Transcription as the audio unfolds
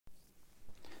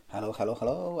Hello, hello,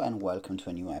 hello, and welcome to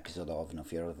a new episode of No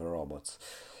Fear of the Robots.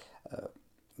 Uh,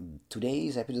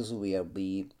 Today's episode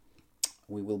we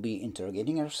will be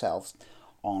interrogating ourselves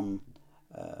on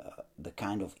the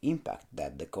kind of impact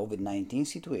that the COVID-19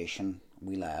 situation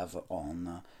will have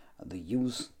on the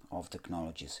use of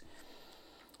technologies.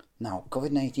 Now,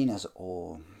 COVID-19 has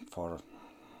for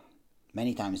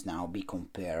many times now be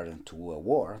compared to a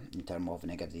war in terms of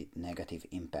negative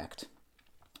impact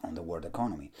on the world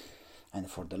economy. And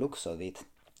for the looks of it,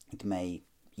 it may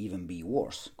even be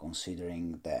worse,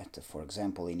 considering that, for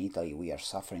example, in Italy we are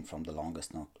suffering from the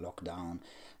longest lockdown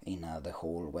in the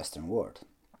whole Western world.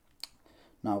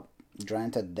 Now,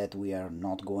 granted that we are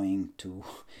not going to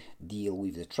deal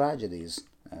with the tragedies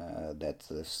that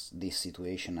this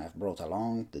situation have brought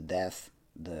along, the death,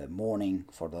 the mourning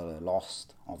for the loss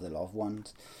of the loved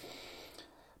ones,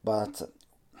 but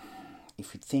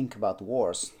if we think about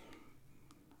wars,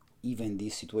 even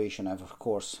this situation have of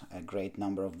course a great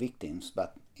number of victims,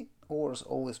 but it wars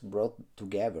always brought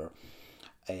together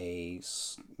a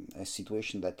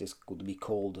situation that is could be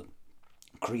called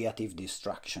creative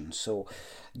destruction. So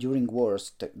during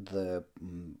wars, the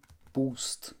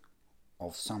boost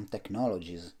of some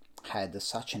technologies had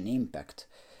such an impact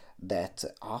that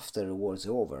after the war's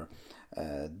over,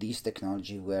 these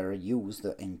technologies were used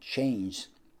and changed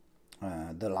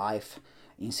the life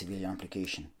in civilian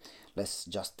application. Let's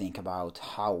just think about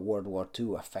how World War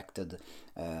II affected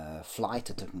flight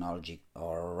technology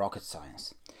or rocket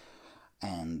science.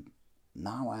 And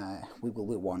now we will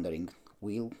be wondering,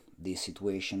 will this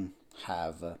situation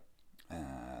have,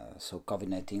 so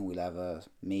COVID-19 will have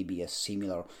maybe a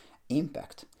similar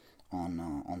impact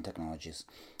on technologies?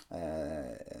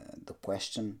 The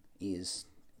question is,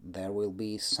 there will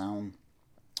be some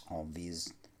of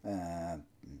these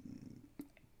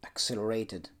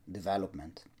accelerated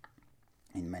development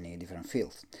in many different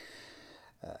fields.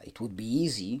 It would be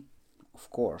easy, of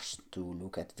course, to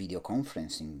look at video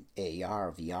conferencing,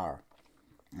 AR, VR,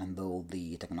 and all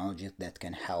the technologies that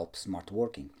can help smart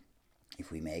working.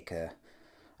 If we make a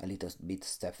little bit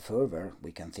step further,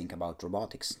 we can think about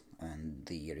robotics, and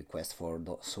the request for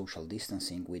social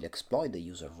distancing will exploit the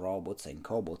use of robots and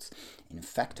cobots in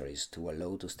factories to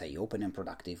allow to stay open and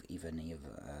productive, even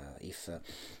if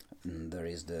there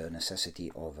is the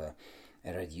necessity of a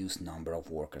reduced number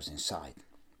of workers inside.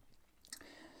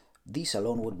 This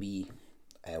alone would be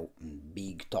a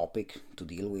big topic to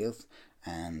deal with,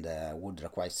 and would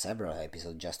require several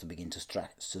episodes just to begin to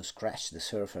scratch the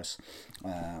surface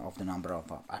of the number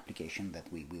of applications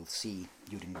that we will see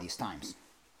during these times.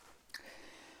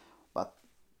 But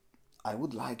I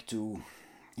would like to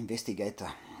investigate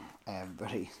a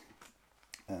very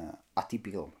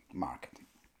atypical market,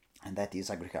 and that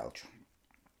is agriculture.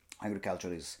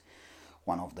 Agriculture is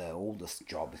one of the oldest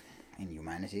jobs in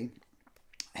humanity,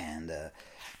 and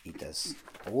it has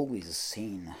always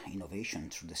seen innovation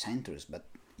through the centuries, but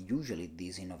usually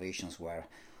these innovations were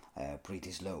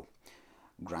pretty slow.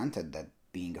 Granted that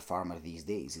being a farmer these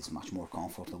days is much more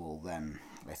comfortable than,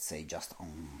 let's say, just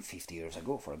on 50 years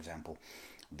ago. For example,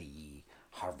 the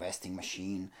harvesting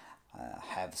machine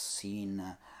have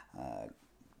seen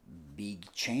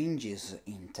big changes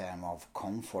in terms of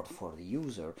comfort for the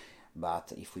user.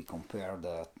 But if we compare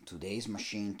the today's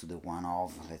machine to the one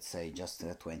of, let's say, just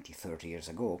 20, 30 years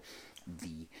ago,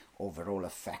 the overall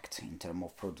effect in terms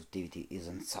of productivity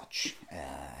isn't such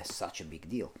a big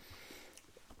deal.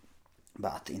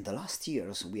 But in the last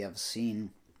years, we have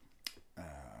seen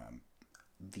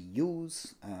the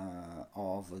use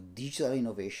of digital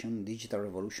innovation, digital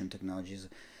revolution technologies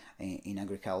in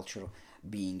agriculture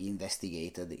being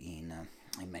investigated in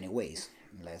many ways.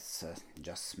 Let's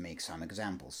just make some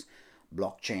examples.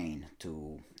 Blockchain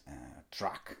to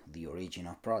track the origin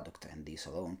of product, and this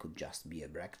alone could just be a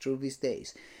breakthrough these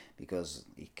days, because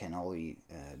it can only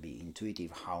be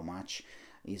intuitive how much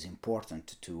is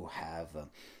important to have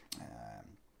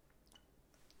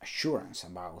assurance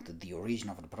about the origin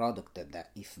of the product, that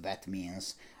if that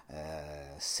means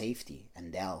safety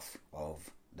and health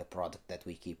of the product that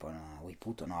we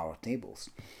put on our tables.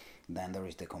 Then there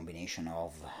is the combination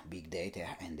of big data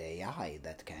and AI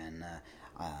that can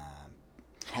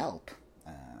help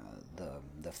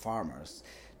the farmers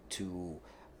to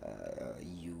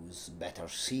use better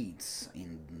seeds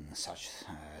in such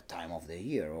time of the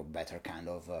year, or better kind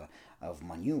of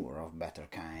manure, or better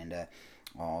kind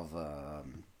of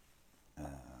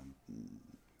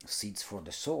seeds for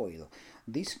the soil.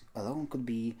 This alone could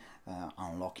be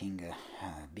unlocking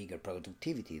bigger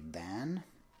productivity. Then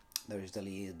there is the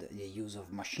use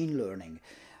of machine learning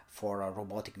for a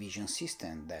robotic vision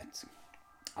system that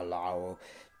allow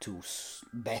to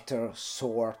better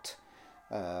sort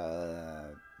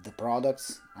the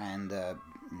products and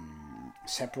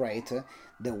separate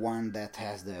the one that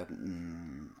has the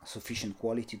sufficient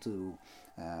quality to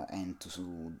and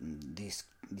to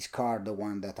discard the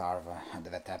one that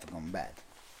have gone bad.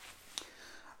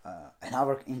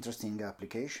 Another interesting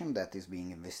application that is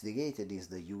being investigated is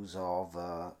the use of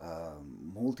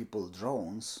multiple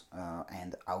drones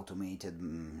and automated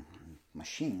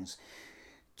machines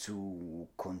to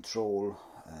control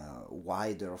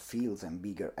wider fields and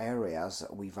bigger areas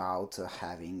without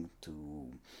having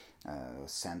to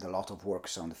send a lot of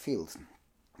workers on the field.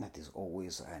 That is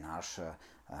always an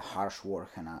harsh work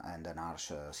and an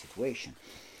harsh situation.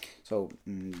 So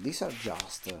these are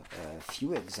just a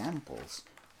few examples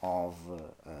of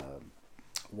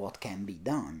what can be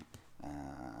done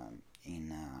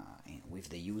with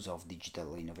the use of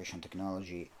digital innovation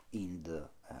technology in the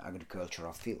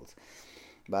agricultural field.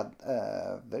 But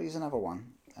there is another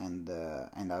one, and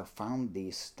I found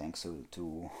this thanks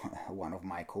to one of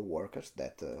my co-workers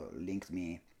that linked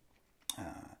me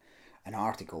an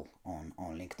article on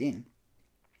LinkedIn.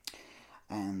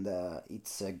 And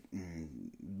it's a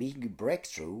big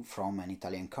breakthrough from an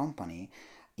Italian company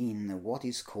in what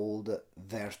is called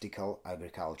vertical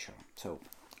agriculture. So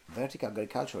vertical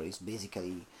agriculture is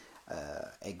basically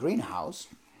a greenhouse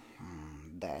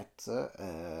that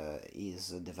is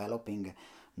developing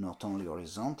not only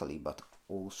horizontally but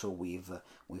also with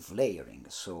layering.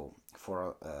 So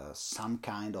for some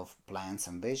kind of plants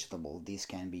and vegetables, this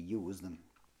can be used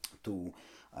to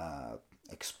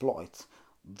exploit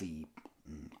the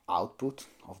output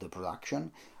of the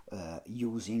production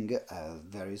using a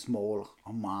very small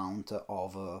amount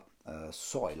of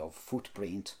soil, of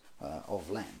footprint of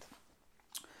land.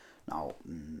 Now,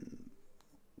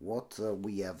 what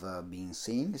we have been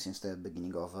seeing since the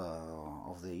beginning of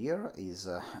the year is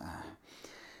a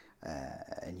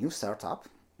new startup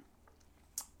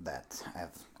that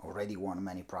have already won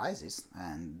many prizes,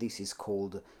 and this is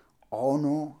called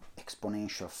Ono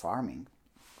Exponential Farming,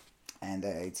 and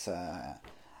it's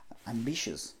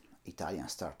ambitious Italian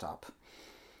startup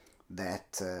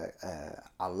that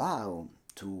allow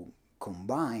to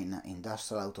combine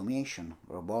industrial automation,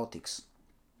 robotics,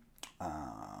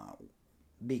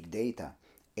 big data,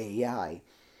 AI,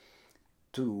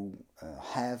 to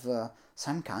have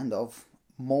some kind of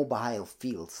mobile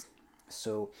fields.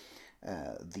 So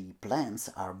the plants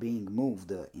are being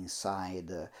moved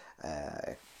inside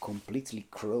a completely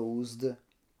closed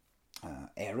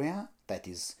area that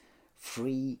is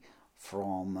free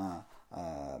from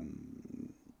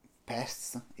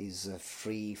pests, is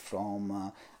free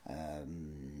from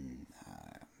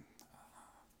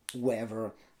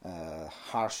weather,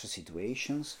 harsh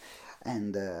situations,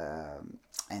 and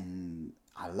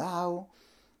allow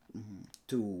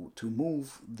to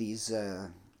move this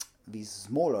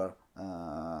smaller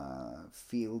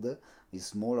field, this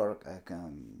smaller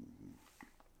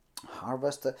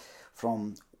harvest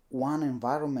from one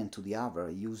environment to the other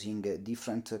using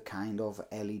different kind of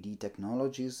LED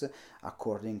technologies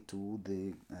according to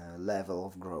the level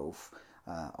of growth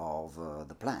of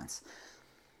the plants.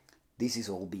 This is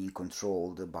all being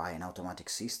controlled by an automatic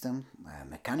system, a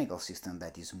mechanical system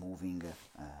that is moving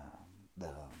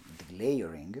the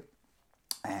layering,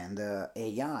 and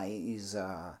AI is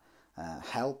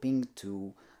helping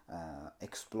to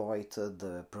exploit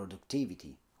the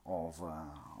productivity of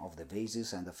the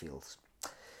bases and the fields.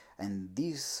 And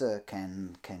this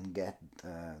can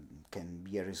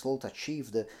be a result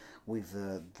achieved with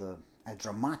a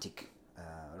dramatic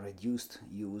reduced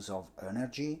use of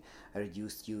energy, a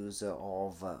reduced use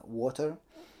of water,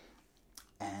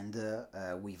 and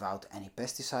without any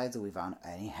pesticides, without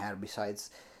any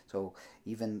herbicides. So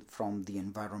even from the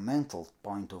environmental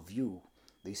point of view,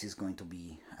 this is going to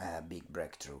be a big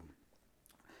breakthrough.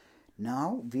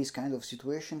 Now, this kind of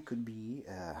situation could be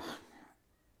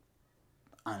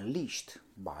unleashed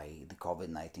by the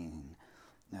COVID-19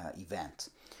 event.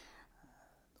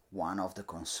 One of the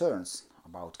concerns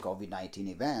about COVID-19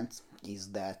 event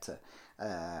is that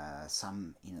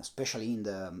especially in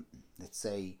the, let's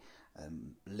say,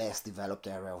 less developed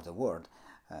area of the world,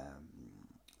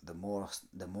 the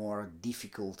more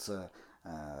difficult,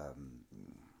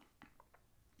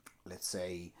 let's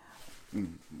say,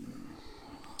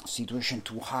 situation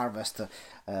to harvest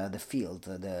the field,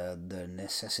 the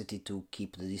necessity to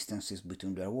keep the distances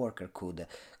between their worker could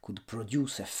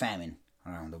produce a famine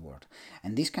around the world.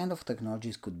 And these kind of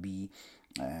technologies could be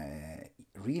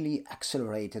really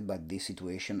accelerated by this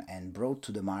situation and brought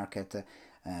to the market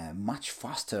much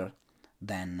faster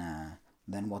than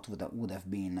what would have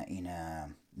been in a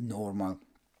normal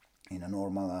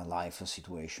life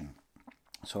situation.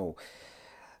 So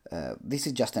This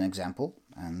is just an example,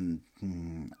 and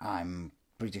I'm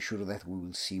pretty sure that we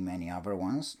will see many other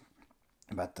ones.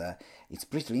 But it's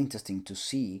pretty interesting to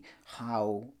see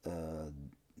how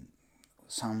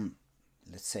some,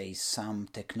 let's say, some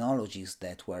technologies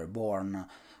that were born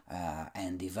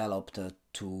and developed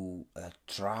to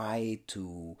try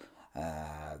to,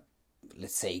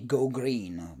 let's say, go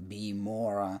green, be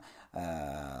more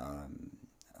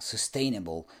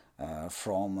sustainable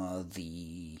from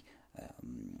the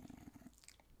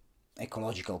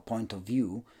ecological point of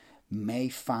view, may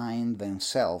find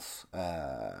themselves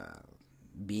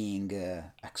being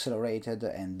accelerated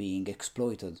and being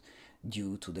exploited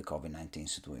due to the COVID-19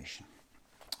 situation.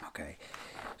 Okay,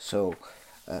 so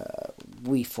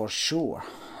we for sure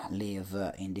live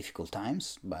in difficult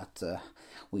times, but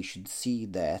we should see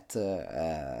that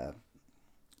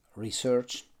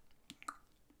research,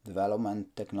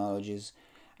 development, technologies,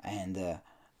 and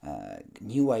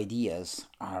new ideas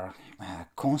are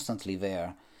constantly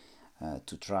there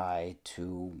to try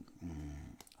to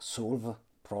solve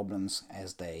problems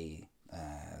as they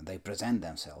present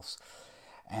themselves,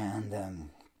 and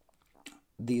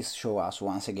this shows us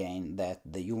once again that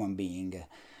the human being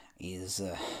is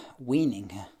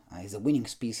winning, is a winning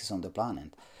species on the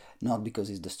planet, not because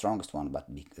it's the strongest one,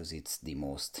 but because it's the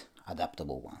most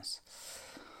adaptable ones.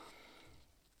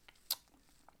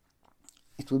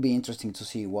 It will be interesting to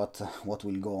see what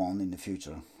will go on in the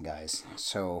future, guys.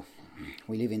 So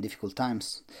we live in difficult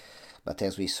times, but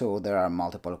as we saw, there are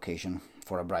multiple occasions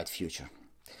for a bright future.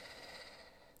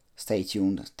 Stay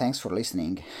tuned. Thanks for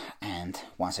listening, and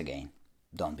once again,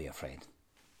 don't be afraid.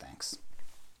 Thanks.